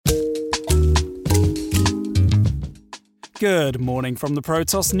Good morning from the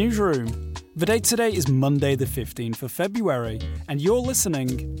Protos newsroom. The date today is Monday the 15th of February, and you're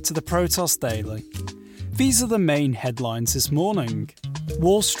listening to the Protos Daily. These are the main headlines this morning.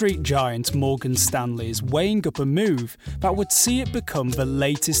 Wall Street giant Morgan Stanley is weighing up a move that would see it become the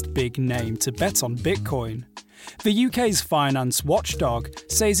latest big name to bet on Bitcoin. The UK's finance watchdog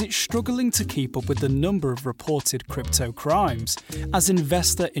says it's struggling to keep up with the number of reported crypto crimes as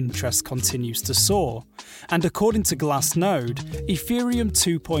investor interest continues to soar. And according to Glassnode, Ethereum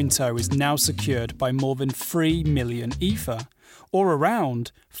 2.0 is now secured by more than 3 million Ether, or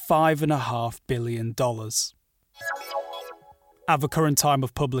around $5.5 billion. At the current time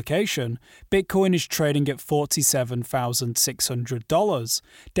of publication, Bitcoin is trading at $47,600,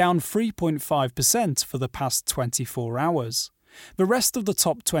 down 3.5% for the past 24 hours. The rest of the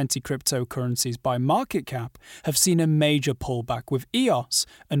top 20 cryptocurrencies by market cap have seen a major pullback, with EOS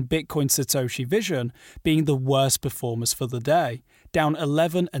and Bitcoin Satoshi Vision being the worst performers for the day, down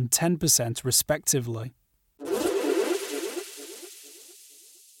 11 and 10% respectively.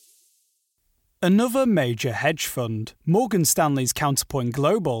 Another major hedge fund, Morgan Stanley's Counterpoint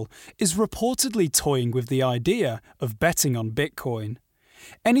Global, is reportedly toying with the idea of betting on Bitcoin.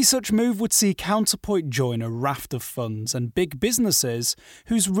 Any such move would see Counterpoint join a raft of funds and big businesses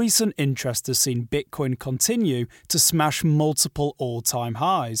whose recent interest has seen Bitcoin continue to smash multiple all-time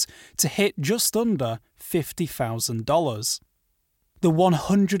highs to hit just under $50,000. The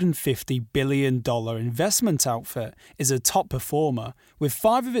 $150 billion investment outfit is a top performer, with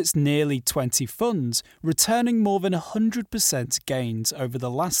 5 of its nearly 20 funds returning more than 100% gains over the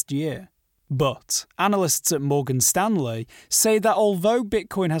last year. But analysts at Morgan Stanley say that although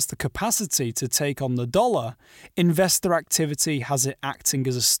Bitcoin has the capacity to take on the dollar, investor activity has it acting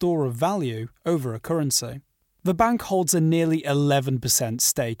as a store of value over a currency. The bank holds a nearly 11%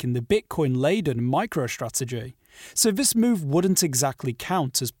 stake in the Bitcoin-laden MicroStrategy, so this move wouldn't exactly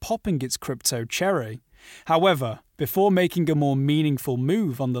count as popping its crypto cherry. However, before making a more meaningful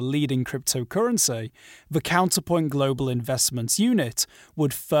move on the leading cryptocurrency, the Counterpoint Global Investments unit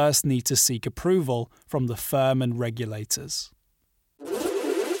would first need to seek approval from the firm and regulators.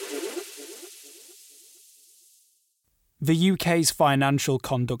 The UK's Financial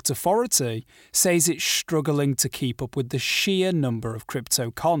Conduct Authority says it's struggling to keep up with the sheer number of crypto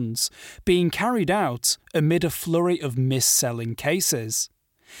cons being carried out amid a flurry of mis-selling cases.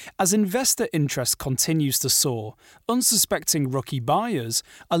 As investor interest continues to soar, unsuspecting rookie buyers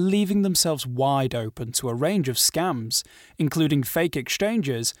are leaving themselves wide open to a range of scams, including fake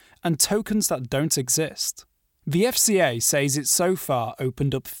exchanges and tokens that don't exist. The FCA says it's so far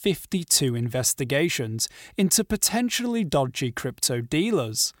opened up 52 investigations into potentially dodgy crypto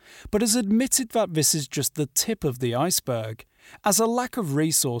dealers, but has admitted that this is just the tip of the iceberg, as a lack of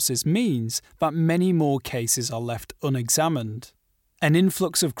resources means that many more cases are left unexamined. An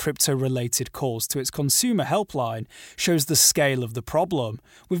influx of crypto-related calls to its consumer helpline shows the scale of the problem,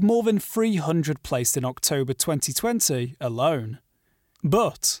 with more than 300 placed in October 2020 alone.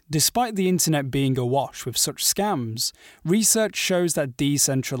 But, despite the internet being awash with such scams, research shows that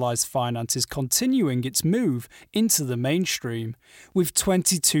decentralized finance is continuing its move into the mainstream, with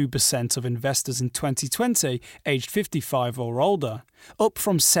 22% of investors in 2020 aged 55 or older, up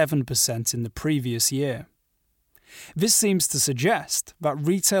from 7% in the previous year. This seems to suggest that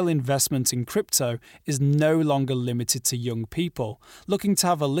retail investment in crypto is no longer limited to young people looking to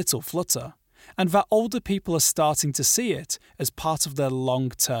have a little flutter, and that older people are starting to see it as part of their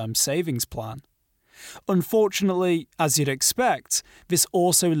long-term savings plan. Unfortunately, as you'd expect, this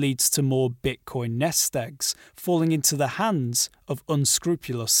also leads to more Bitcoin nest eggs falling into the hands of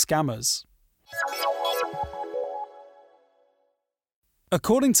unscrupulous scammers.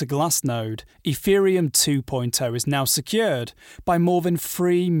 According to Glassnode, Ethereum 2.0 is now secured by more than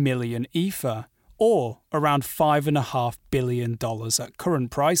 3 million Ether, or around $5.5 billion at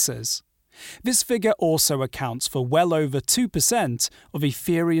current prices. This figure also accounts for well over 2% of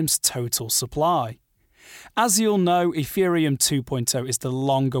Ethereum's total supply. As you'll know, Ethereum 2.0 is the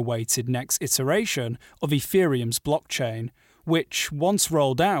long-awaited next iteration of Ethereum's blockchain, which, once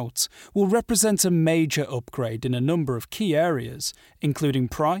rolled out, will represent a major upgrade in a number of key areas, including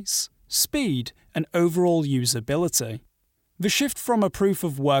price, speed, and overall usability. The shift from a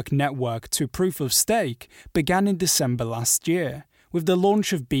proof-of-work network to proof-of-stake began in December last year, with the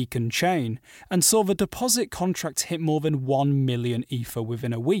launch of Beacon Chain, and saw the deposit contract hit more than 1 million Ether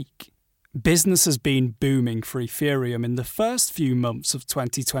within a week. Business has been booming for Ethereum in the first few months of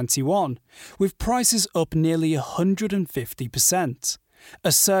 2021, with prices up nearly 150%.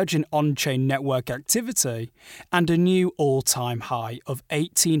 a surge in on-chain network activity, and a new all-time high of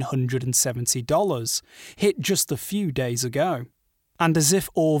 $1,870 hit just a few days ago. And as if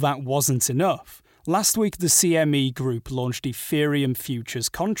all that wasn't enough, last week the CME Group launched Ethereum futures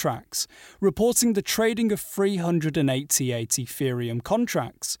contracts, reporting the trading of 388 Ethereum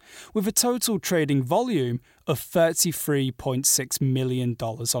contracts, with a total trading volume of $33.6 million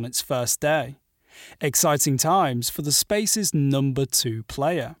on its first day. Exciting times for the space's number 2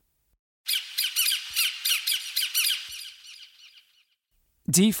 player.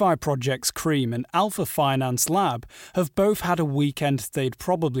 DeFi projects Cream and Alpha Finance Lab have both had a weekend they'd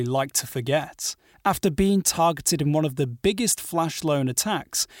probably like to forget, after being targeted in one of the biggest flash loan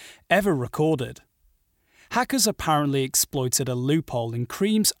attacks ever recorded. Hackers apparently exploited a loophole in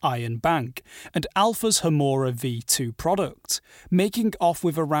Cream's Iron Bank and Alpha's Homura V2 product, making off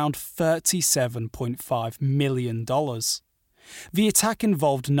with around $37.5 million. The attack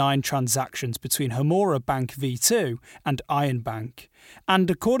involved 9 transactions between Homura Bank V2 and Iron Bank, and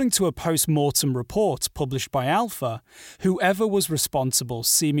according to a post-mortem report published by Alpha, whoever was responsible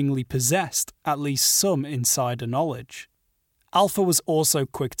seemingly possessed at least some insider knowledge. Alpha was also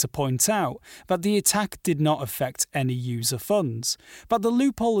quick to point out that the attack did not affect any user funds, but the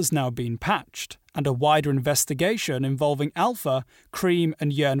loophole has now been patched, and a wider investigation involving Alpha, Cream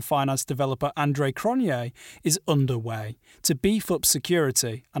and Yearn Finance developer Andre Cronje is underway to beef up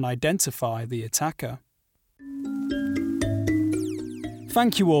security and identify the attacker.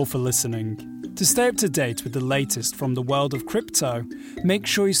 Thank you all for listening. To stay up to date with the latest from the world of crypto, make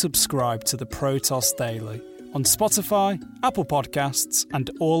sure you subscribe to the Protos Daily on Spotify, Apple Podcasts, and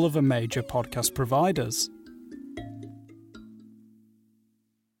all other major podcast providers.